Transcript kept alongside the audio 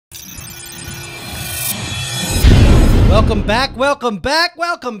Welcome back, welcome back,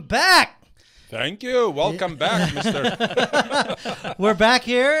 welcome back. Thank you. Welcome back, mister. We're back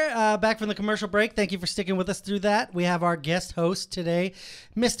here, back from the commercial break. Thank you for sticking with us through that. We have our guest host today,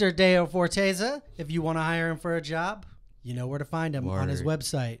 Mr. Deyo Forteza. If you want to hire him for a job, you know where to find him on his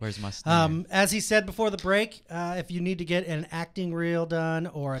website. Where's my stand? As he said before the break, if you need to get an acting reel done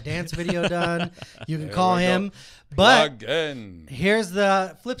or a dance video done, you can call him. But Plug in. here's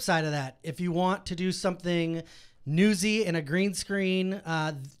the flip side of that. If you want to do something newsy in a green screen,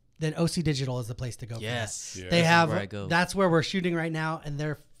 then OC Digital is the place to go. Yes. For that. Yeah. They have. Where I go. That's where we're shooting right now, and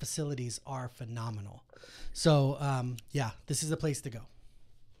their facilities are phenomenal. So, yeah, this is the place to go.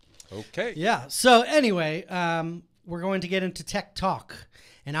 Okay. Yeah. So anyway, we're going to get into tech talk,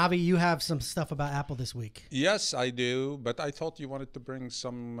 and Avi, you have some stuff about Apple this week. Yes, I do. But I thought you wanted to bring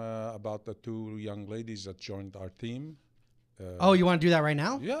some about the two young ladies that joined our team. Oh, you want to do that right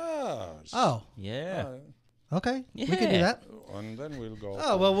now? Yes. Oh, Yeah. okay. We can do that. And then we'll go.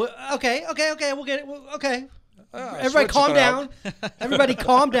 Oh well. Okay. We'll get it. Okay. Everybody, switch calm it down. around. Everybody,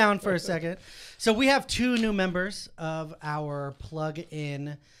 calm down for a second. So we have two new members of our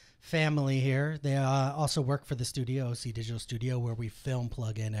plug-in family here. They also work for the studio, OC Digital Studio, where we film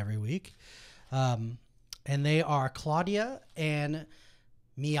plug-in every week. And they are Claudia and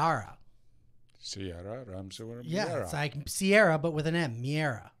Miara. Sierra, Ramsey, Yeah, it's like Sierra, but with an M,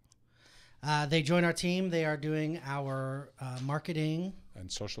 Miara. They join our team. They are doing our marketing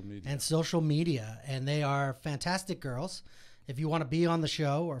and social media. and social media, and they are fantastic girls. If you want to be on the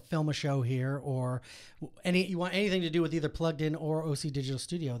show or film a show here, or you want anything to do with either Plugged In or OC Digital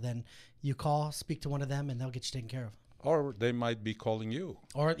Studio, then you call, speak to one of them, and they'll get you taken care of. Or they might be calling you.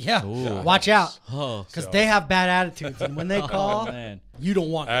 Or Ooh. watch out, Oh, because they have bad attitudes, and when they call, man. you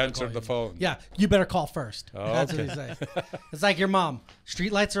don't want them to Answer call the you. phone. Yeah, you better call first. Oh, That's okay. what he say. It's like your mom.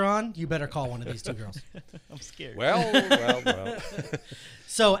 Street lights are on. You better call one of these two girls. I'm scared. Well.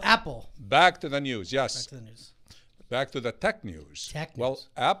 So Apple. Back to the news. Back Yes. to the news. Back to the tech news. Tech Well, news.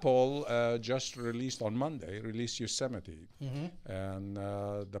 Apple just released on Monday, released Yosemite. And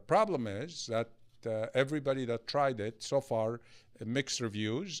the problem is that everybody that tried it so far mixed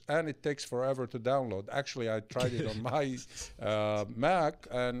reviews, and it takes forever to download. Actually, I tried it on my Mac,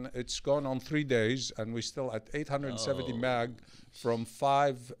 and it's gone on 3 days, and we're still at 870 meg from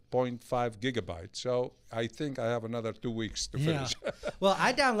 5.5 gigabytes. So I think I have another 2 weeks to finish. Well,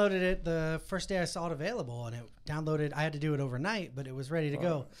 I downloaded it the first day I saw it available, and it downloaded. I had to do it overnight, but it was ready to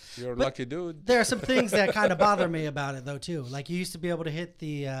go. You're a But lucky dude. There are some things that kind of bother me about it, though, too. Like you used to be able to hit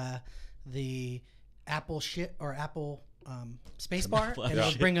the Apple Apple space bar, and it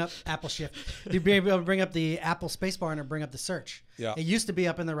would bring up Apple Shift. You'd be able to bring up the Apple space bar, and it'd bring up the search. Yeah. It used to be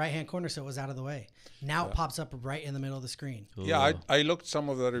up in the right-hand corner, so it was out of the way. Now it pops up right in the middle of the screen. Yeah, I looked some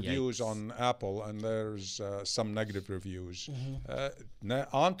of the reviews Yikes. on Apple, and there's some negative reviews.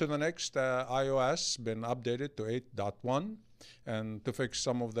 On to the next iOS, been updated to 8.1, and to fix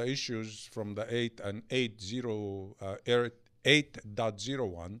some of the issues from the 8 and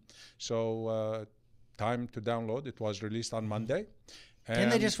 8.01. So time to download. It was released on Monday. Didn't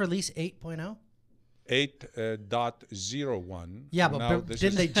they just release 8.0? 8.01. Yeah, Now but this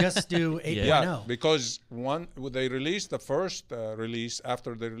didn't is- they just do 8.0? Yeah, because they released the first release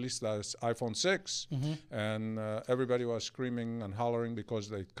after they released the iPhone 6, and everybody was screaming and hollering because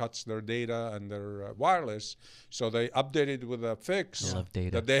they cuts their data and their wireless. So they updated with a fix I love data.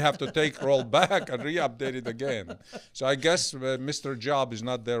 that they have to roll back and re-update it again. So I guess Mr. Job is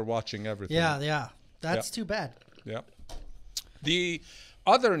not there watching everything. Yeah. That's too bad. Yeah. The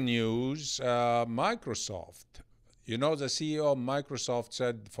other news, Microsoft. You know, the CEO of Microsoft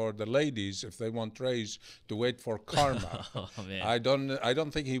said for the ladies, if they want raise, to wait for karma. Oh, man. I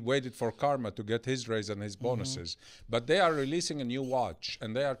don't think he waited for karma to get his raise and his bonuses. But they are releasing a new watch,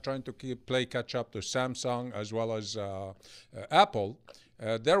 and they are trying to play catch up to Samsung as well as Apple.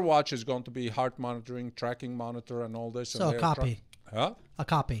 Their watch is going to be heart monitoring, tracking monitor, and all this. So and a they are copy. Huh? A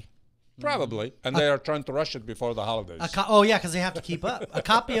copy. Probably. And they are trying to rush it before the holidays. Oh, yeah, because they have to keep up. A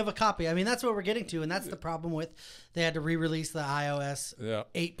copy of a copy. I mean, that's what we're getting to, and that's the problem with they had to re-release the iOS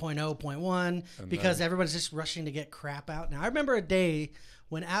 8.0.1 because everybody's just rushing to get crap out. Now, I remember a day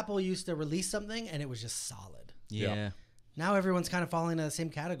when Apple used to release something, and it was just solid. Yeah. Now everyone's kind of falling into the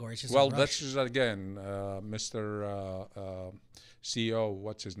same category. It's just Well, a rush. that's just, again, Mr. CEO,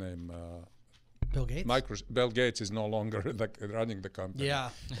 what's his name? Bill Gates. Bill Gates is no longer running the company. Yeah.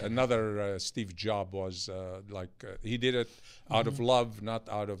 Another Steve Jobs was he did it out of love, not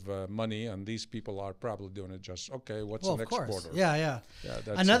out of money. And these people are probably doing it just, okay, what's the Of next course. quarter? Yeah. That's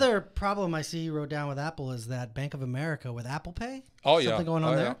Another problem I see you wrote down with Apple is that Bank of America with Apple Pay. Oh, yeah. Something going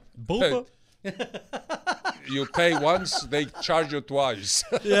on there? Boba. you pay once, they charge you twice.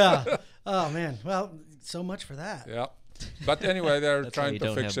 Yeah. Oh man. Well, so much for that. Yeah. But anyway, they're That's why trying you to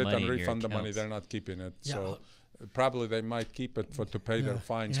don't fix have it money and in your refund the money. accounts. They're not keeping it. Yeah. So probably they might keep it to pay their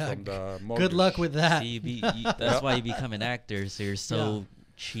fines Yeah. from the mortgage. Good luck with that. See, that's why you become an actor, so you're so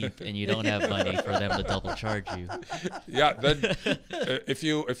cheap and you don't have money for them to double charge you. Yeah, then if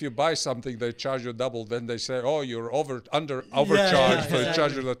you buy something, they charge you double. Then they say, "Oh, you're overcharged, so they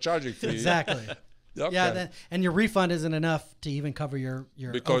charge you the charging fee." Exactly. Okay. Yeah, and your refund isn't enough to even cover your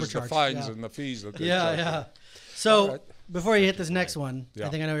because overcharge. the fines Yeah. and the fees that they Yeah, charge. yeah. So All right. before you hit this next one, I Yeah.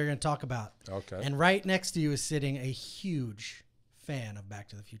 think I know what you're going to talk about. Okay. And right next to you is sitting a huge fan of Back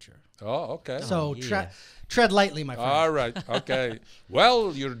to the Future. Oh, okay. So yeah. tread lightly, my friend. All right. Okay.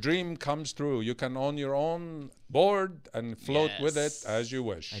 Well, your dream comes true. You can own your own board and float with it Yes. as you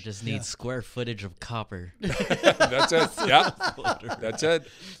wish. I just need square footage of copper. That's it. Yeah. That's it.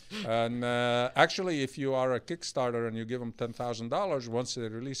 And actually, if you are a Kickstarter and you give them $10,000 once they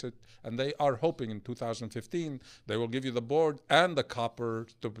release it, and they are hoping in 2015 they will give you the board and the copper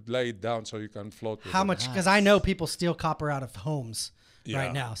to lay it down so you can float with How it. much? Because I know people steal copper out of homes Yeah.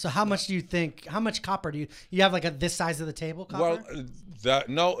 right now. So how much do you think? How much copper do you have? Like this size of the table copper?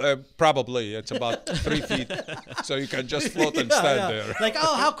 Well, probably it's about 3 feet, so you can just float and stand there. Like,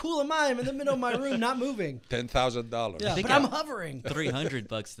 oh, how cool am I? I'm in the middle of my room, not moving. $10,000. Yeah, think but I'm I- hovering.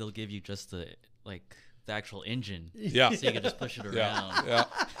 $300 they'll give you just the actual engine. Yeah. So you can just push it around. Yeah,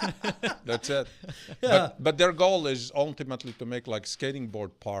 that's it. But their goal is ultimately to make like skating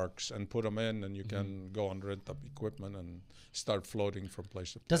board parks and put them in, and you can go and rent up equipment and start floating from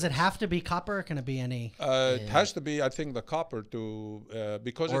place to place. Does it have to be copper, or can it be any It has to be, I think, the copper to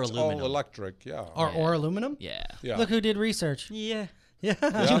because Or it's aluminum. all electric. Yeah. or aluminum? Yeah. Yeah. Look who did research. Yeah. Yeah.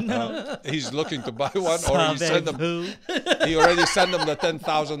 Yeah, he's looking to buy one, or he sent them. Who? He already sent them the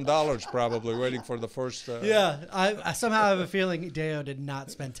 $10,000, probably waiting for the first. Yeah, I somehow have a feeling Deyo did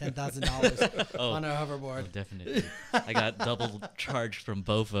not spend $10,000 on a hoverboard. Definitely. I got double charged from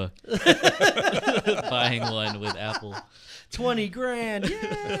BOFA buying one with Apple. 20 grand,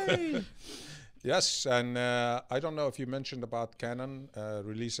 yay! Yes, and I don't know if you mentioned about Canon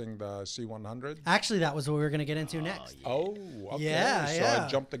releasing the C100. Actually, that was what we were going to get into next. Oh, okay. Yeah, so yeah. I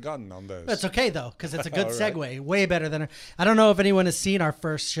jumped the gun on this. That's okay though, because it's a good All right. segue. Way better than I don't know if anyone has seen our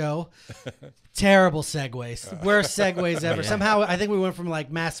first show. Terrible segues, worst segues ever. Yeah. Somehow, I think we went from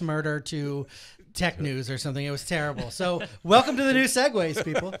like mass murder to tech news or something. It was terrible. So, welcome to the new segues,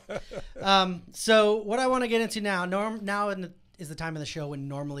 people. So, what I want to get into now, is the time of the show when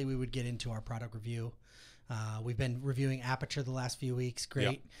normally we would get into our product review. We've been reviewing Aperture the last few weeks.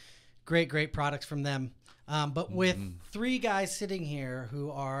 Great products from them. But with three guys sitting here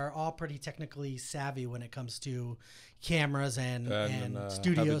who are all pretty technically savvy when it comes to cameras and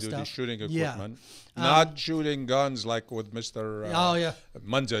studio heavy-duty stuff. shooting Yeah. equipment. Not shooting guns like with Mr. Oh, yeah.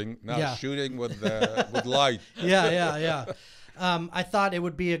 Munzing. No, Yeah. shooting with light. Yeah. I thought it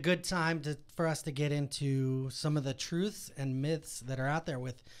would be a good time for us to get into some of the truths and myths that are out there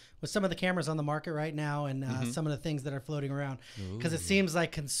with some of the cameras on the market right now and some of the things that are floating around. Because it seems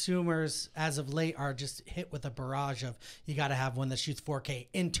like consumers, as of late, are just hit with a barrage of, you got to have one that shoots 4K,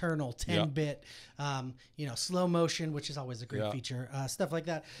 internal, 10-bit, slow motion, which is always a great feature, stuff like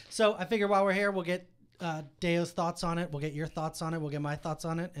that. So I figure while we're here, we'll get Deyo's thoughts on it. We'll get your thoughts on it. We'll get my thoughts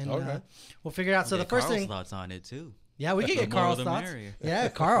on it. And we'll figure it out. So the first Carl's thing... thoughts on it too. Yeah, we can get The more Carl's the thoughts. merrier. Yeah,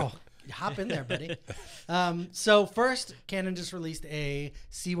 Carl, hop in there, buddy. So first, Canon just released a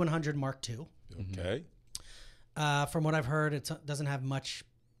C100 Mark II. Okay. From what I've heard, it doesn't have much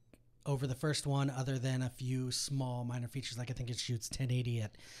over the first one other than a few small minor features. Like I think it shoots 1080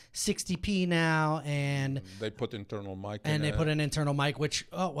 at 60p now, and They put internal mic in they it. put an internal mic, which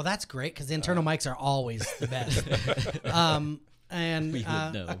that's great because the internal mics are always the best. And We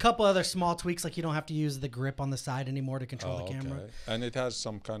would know. a couple other small tweaks, like you don't have to use the grip on the side anymore to control the camera. Okay. And it has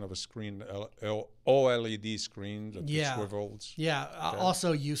some kind of a screen, OLED screen that swivels. Yeah,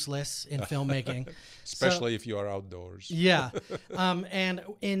 also useless in filmmaking. Especially if you are outdoors. Yeah. And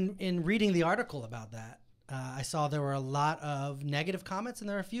in reading the article about that, I saw there were a lot of negative comments, and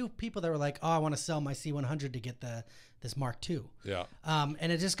there were a few people that were like, oh, I want to sell my C100 to get this Mark II. Yeah.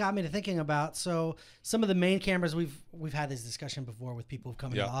 And it just got me to thinking about, so some of the main cameras, we've had this discussion before with people who've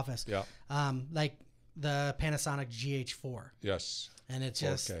come into the office. Yeah. Like the Panasonic GH4. Yes. And it's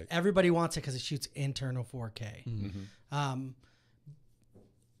just, 4K. everybody wants it because it shoots internal 4K.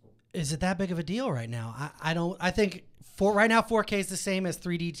 Is it that big of a deal right now? I think right now 4K is the same as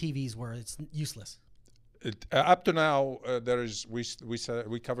 3D TVs were. It's useless. Up to now, there is we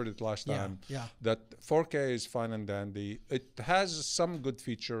covered it last time. Yeah. That 4K is fine and dandy. It has some good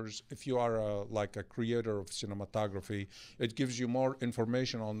features. If you are like a creator of cinematography, it gives you more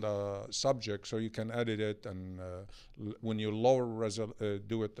information on the subject, so you can edit it. And when you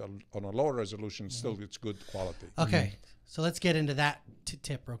do it on a lower resolution, still it's good quality. Okay, so let's get into that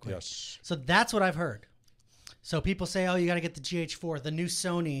tip real quick. Yes. So that's what I've heard. So people say, oh, you got to get the GH4, the new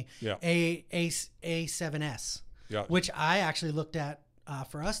Sony A7S, which I actually looked at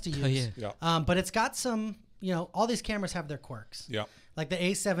for us to use. But it's got some, all these cameras have their quirks. Yeah. Like the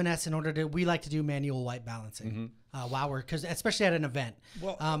A7S, we like to do manual white balancing because especially at an event.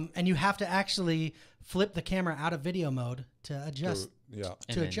 Well, and you have to actually flip the camera out of video mode to adjust. And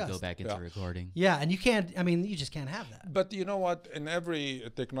then go back into recording. Yeah, and you can't, you just can't have that. But you know what? In every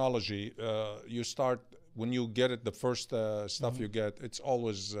technology, you start, when you get it, the first stuff you get, it's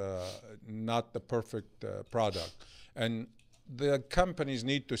always not the perfect product. And the companies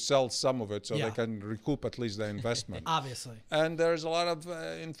need to sell some of it so they can recoup at least the investment. Obviously. And there's a lot of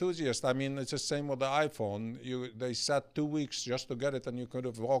enthusiasts. I mean, it's the same with the iPhone. They sat 2 weeks just to get it, and you could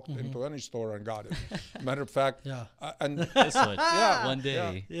have walked into any store and got it. Matter of fact, and this one, one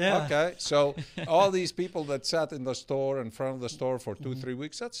day. Yeah. Okay. So all these people that sat in the store, in front of the store for 2-3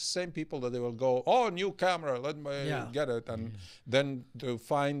 weeks, that's the same people that they will go, oh, new camera, let me get it. And then to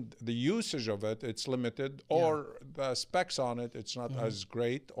find the usage of it, it's limited, or the specs on it, it's not as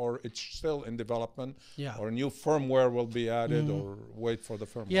great, or it's still in development, or new firmware will be added, or wait for the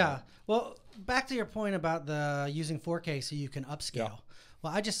firmware. Yeah. Well, back to your point about the using 4K so you can upscale.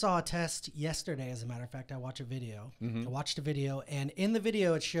 Well, I just saw a test yesterday, as a matter of fact. I watched a video. And in the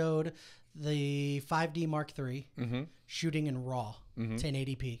video it showed the 5D Mark III shooting in RAW,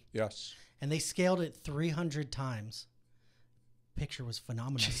 1080p. Yes. And they scaled it 300 times. Picture was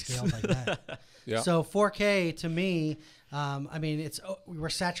phenomenal scaled like that. So 4K to me, we're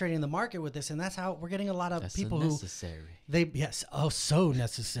saturating the market with this, and that's how we're getting a lot of people who so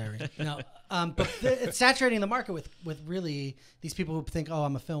necessary. But it's saturating the market with really these people who think, oh,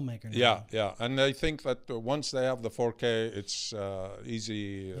 I'm a filmmaker now. Yeah, and they think that once they have the 4K, it's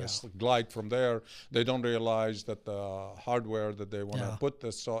easy glide from there. They don't realize that the hardware that they want to put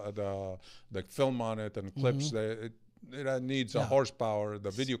the film on it and clips, it needs a horsepower, the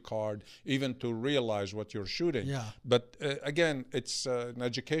video card, even to realize what you're shooting. But again, it's an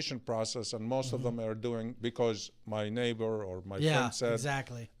education process, and most of them are doing because my neighbor or my friend said.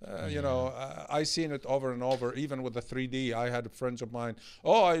 Exactly. I seen it over and over, even with the 3D. I had friends of mine,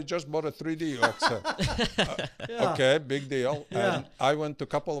 oh, I just bought a 3D. Okay, big deal. And I went to a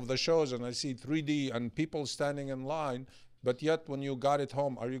couple of the shows, and I see 3D and people standing in line. But yet, when you got it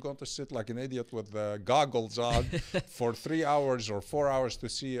home, are you going to sit like an idiot with goggles on for 3 hours or 4 hours to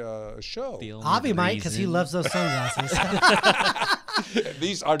see a show? Avi might, because he loves those sunglasses.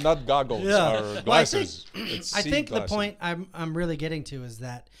 These are not goggles, are glasses. I think the point I'm really getting to is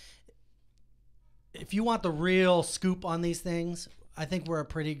that if you want the real scoop on these things, I think we're a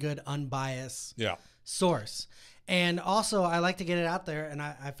pretty good unbiased source. And also, I like to get it out there, and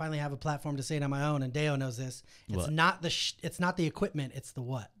I finally have a platform to say it on my own. And Deyo knows this. It's not the equipment; it's the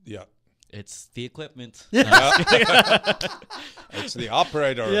what. Yeah, it's the equipment. It's the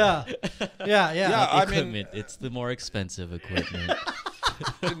operator. Yeah. Equipment. It's the more expensive equipment.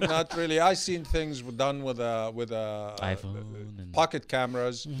 Not really. I seen things done with iPhone and pocket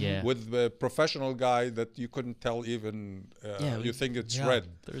cameras with a professional guy that you couldn't tell even. You think it's red.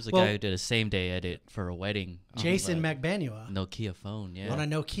 There was a guy who did a same-day edit for a wedding. Jason Magbanua. Nokia phone. On a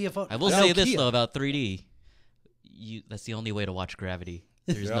Nokia phone. I will say this though about 3D. That's the only way to watch Gravity.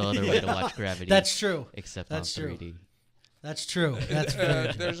 There's no other way to watch Gravity. That's true. Except on 3D. That's true. That's very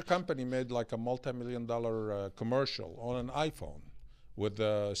true. There's a company made like a multi-million-dollar commercial on an iPhone with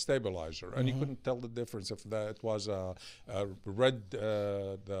a stabilizer, and you couldn't tell the difference if it was a red,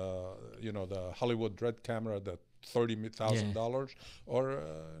 the Hollywood red camera that $30,000 or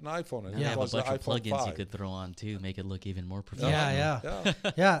an iPhone. And you it have was a bunch the of iPhone plugins 5. you could throw on too, make it look even more professional. Yeah.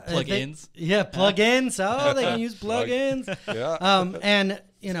 Plugins. Plugins. Oh, they can use plugins. And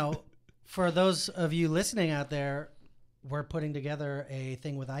for those of you listening out there, we're putting together a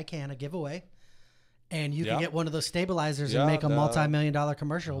thing with ICANN, a giveaway. And you can get one of those stabilizers and make a multi-million-dollar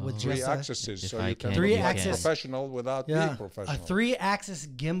commercial with just 3 axes, so you can be professional without being professional. A 3-axis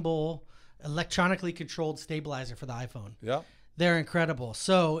gimbal, electronically controlled stabilizer for the iPhone. Yeah, they're incredible.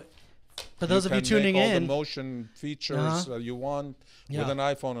 So, for those of you tuning make all in, the motion features you want with an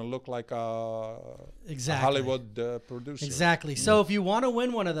iPhone and look like a Hollywood producer. Exactly. So, if you want to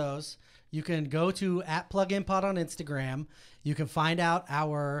win one of those, you can go to @PluginPod on Instagram. You can find out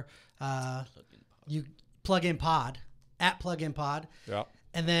our Plug-in Pod, at Plug-in Pod. Yeah.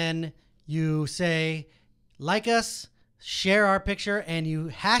 And then you say, like us, share our picture, and you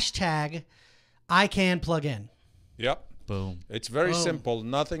hashtag #ICanPlugIn. Yep. Boom. It's very Boom. simple.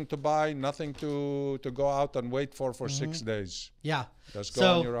 Nothing to buy, nothing to go out and wait for 6 days. Yeah. Just go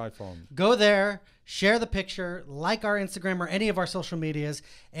So, on your iPhone. Go there, share the picture, like our Instagram or any of our social medias,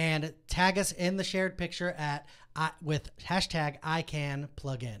 and tag us in the shared picture with hashtag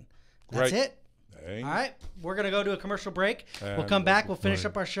 #ICanPlugIn. That's Great. it. Hey. All right. We're going to go to a commercial break. We'll And come back. we'll We'll finish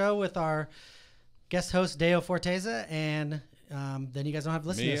up our show with our guest host, Deyo Forteza, and then you guys don't have to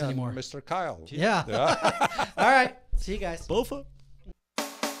listen Me to us and anymore. Mr. Kyle. Yeah. Yeah. All right. See you guys. Bofa.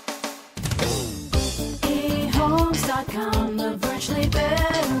 eHomes.com, the virtually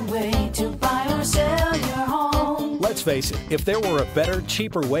better way to buy or sell your home. Let's face it, if there were a better,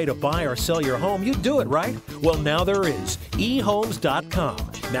 cheaper way to buy or sell your home, you'd do it, right? Well, now there is.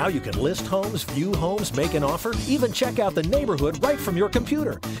 eHomes.com. Now you can list homes, view homes, make an offer, even check out the neighborhood right from your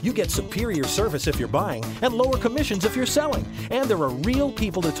computer. You get superior service if you're buying and lower commissions if you're selling. And there are real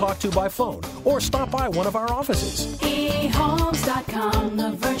people to talk to by phone or stop by one of our offices. eHomes.com,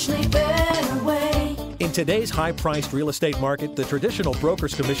 the virtually better way. In today's high-priced real estate market, the traditional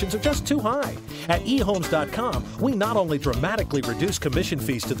broker's commissions are just too high. At eHomes.com, we not only dramatically reduce commission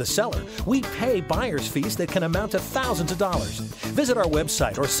fees to the seller, we pay buyer's fees that can amount to thousands of dollars. Visit our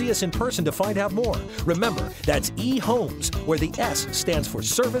website or see us in person to find out more. Remember, that's eHomes, where the S stands for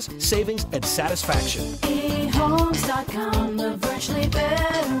service, savings, and satisfaction. eHomes.com, the virtually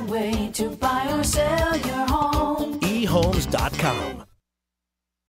better way to buy or sell your home. eHomes.com.